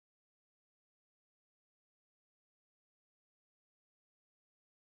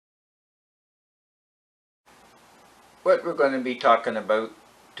What we're going to be talking about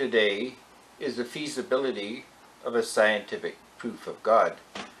today is the feasibility of a scientific proof of God.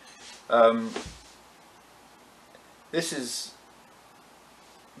 This is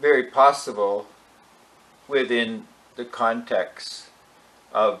very possible within the context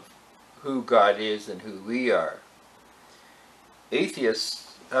of who God is and who we are.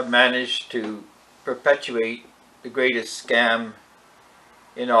 Atheists have managed to perpetuate the greatest scam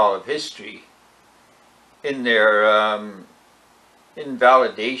in all of history in their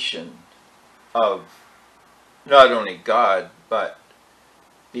invalidation of not only God, but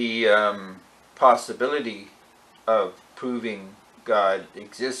the possibility of proving God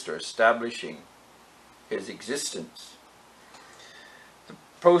exists or establishing his existence. The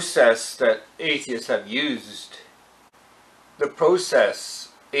process that atheists have used,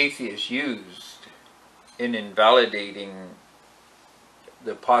 in invalidating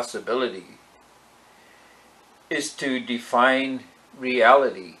the possibility is to define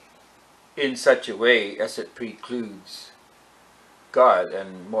reality in such a way as it precludes God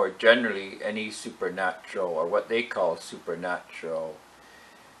and more generally any supernatural or what they call supernatural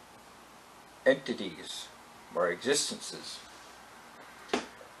entities or existences.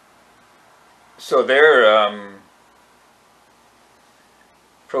 So their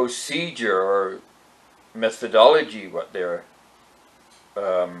procedure or methodology, what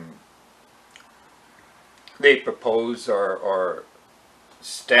they propose or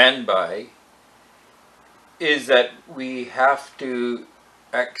stand by, is that we have to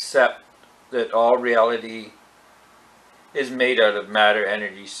accept that all reality is made out of matter,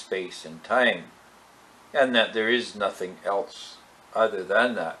 energy, space, and time, and that there is nothing else other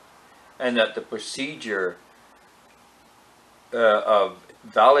than that, and that the procedure of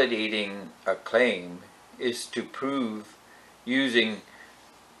validating a claim is to prove using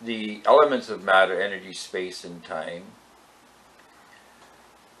the elements of matter, energy, space, and time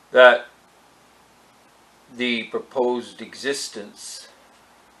that the proposed existence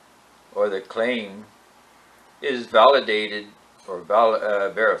or the claim is validated or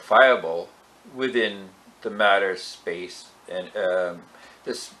verifiable within the matter, space, and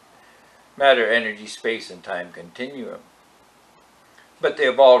this matter, energy, space, and time continuum. But they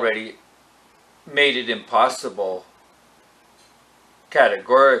have already made it impossible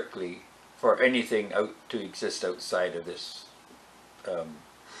categorically for anything to exist outside of this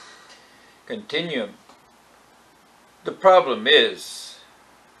continuum. The problem is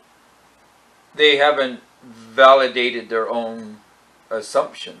they haven't validated their own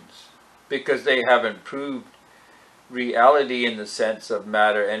assumptions because they haven't proved reality in the sense of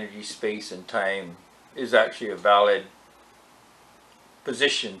matter, energy, space, and time is actually a valid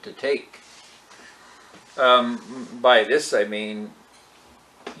position to take. By this I mean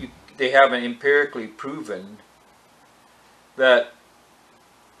they haven't empirically proven that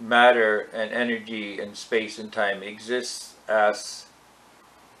matter and energy and space and time exists as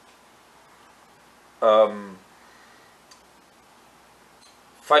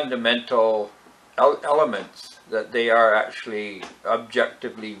fundamental elements, that they are actually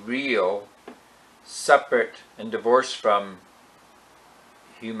objectively real, separate and divorced from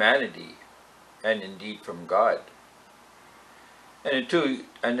humanity and indeed from God. And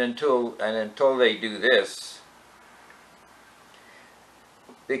until they do this,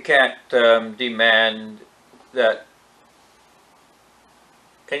 they can't demand that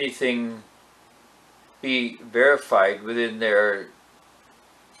anything be verified within their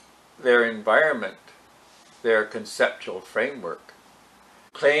environment, their conceptual framework.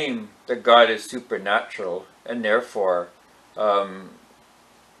 Claim that God is supernatural and therefore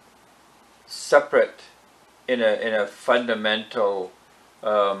separate in a fundamental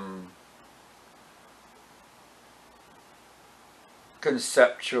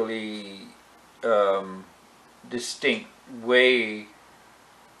conceptually distinct way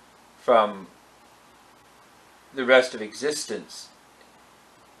from the rest of existence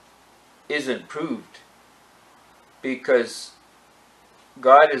isn't proved, because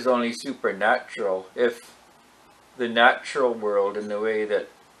God is only supernatural if the natural world in the way that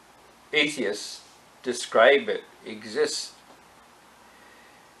atheists describe it exists.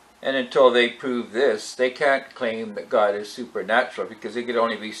 And until they prove this, they can't claim that God is supernatural, because it could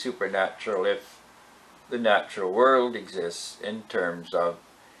only be supernatural if the natural world exists in terms of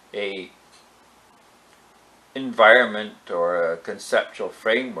a environment or a conceptual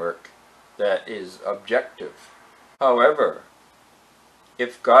framework that is objective. However,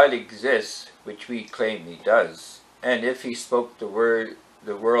 if God exists, which we claim he does, and if he spoke the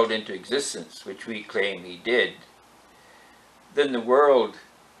world into existence, which we claim he did, then the world,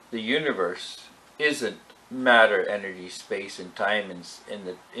 the universe, isn't matter, energy, space, and time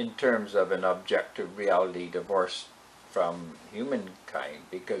in terms of an objective reality divorced from humankind,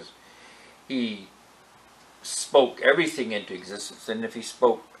 because he spoke everything into existence, and if he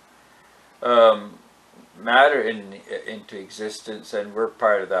spoke matter into existence, and we're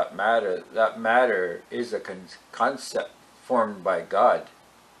part of that matter is a concept formed by God.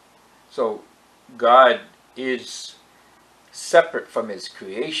 So God is separate from his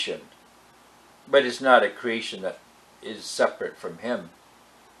creation, but it's not a creation that is separate from him,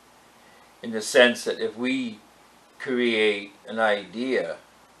 in the sense that if we create an idea,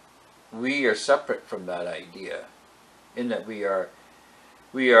 we are separate from that idea, in that we are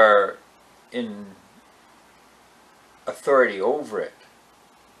in authority over it.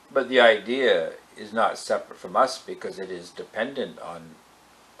 But the idea is not separate from us, because it is dependent on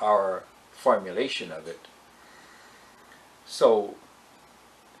our formulation of it. So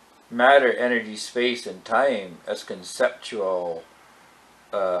matter, energy, space, and time as conceptual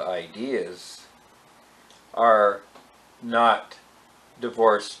ideas are not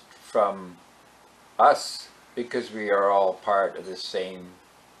divorced from us, because we are all part of the same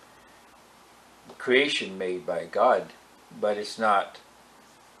creation made by God. But it's not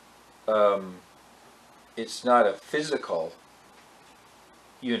a physical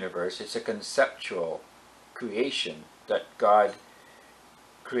universe, it's a conceptual creation that God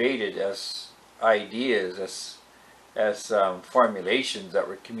created as ideas, as formulations that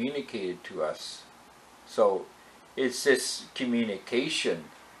were communicated to us. So it's this communication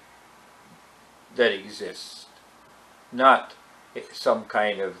that exists, not some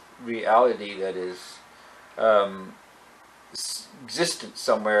kind of reality that is existent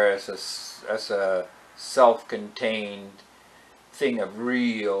somewhere as a self-contained thing of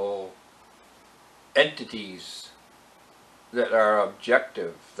real entities that are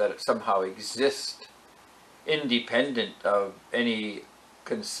objective, that somehow exist independent of any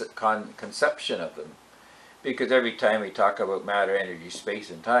conception of them. Because every time we talk about matter, energy, space,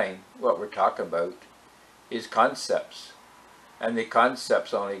 and time, what we're talking about is concepts. And the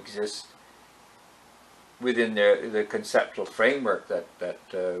concepts only exist within the conceptual framework that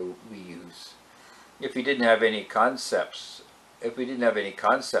we use. If we didn't have any concepts, if we didn't have any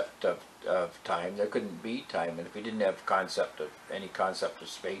concept of time, there couldn't be time. And if we didn't have any concept of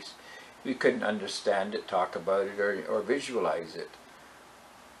space, we couldn't understand it, talk about it, or visualize it.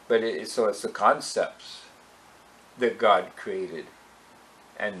 But so it's the concepts that God created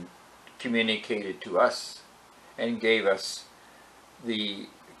and communicated to us and gave us the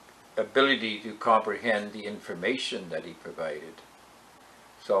ability to comprehend the information that he provided.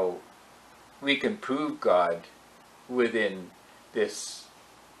 So we can prove God within this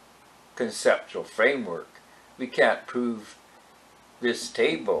conceptual framework. We can't prove this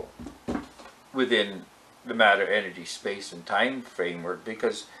table within the matter, energy, space, and time framework,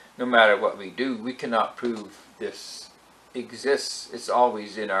 because no matter what we do, we cannot prove this exists. It's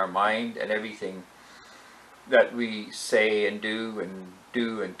always in our mind, and everything that we say and do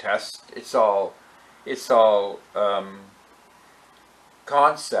and test, it's all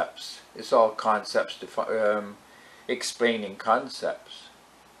concepts. It's all concepts explaining concepts.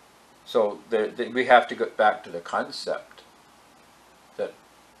 So we have to get back to the concept that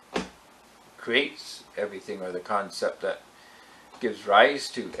creates everything, or the concept that gives rise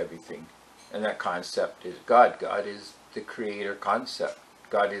to everything. And that concept is God. God is the creator concept.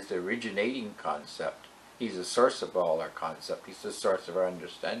 God is the originating concept. He's the source of all our concept. He's the source of our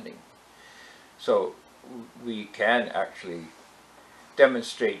understanding. So we can actually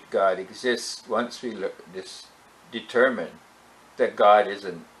demonstrate God exists once we determine that God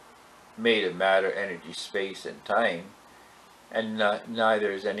isn't made of matter, energy, space, and time, and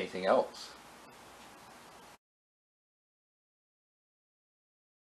neither is anything else.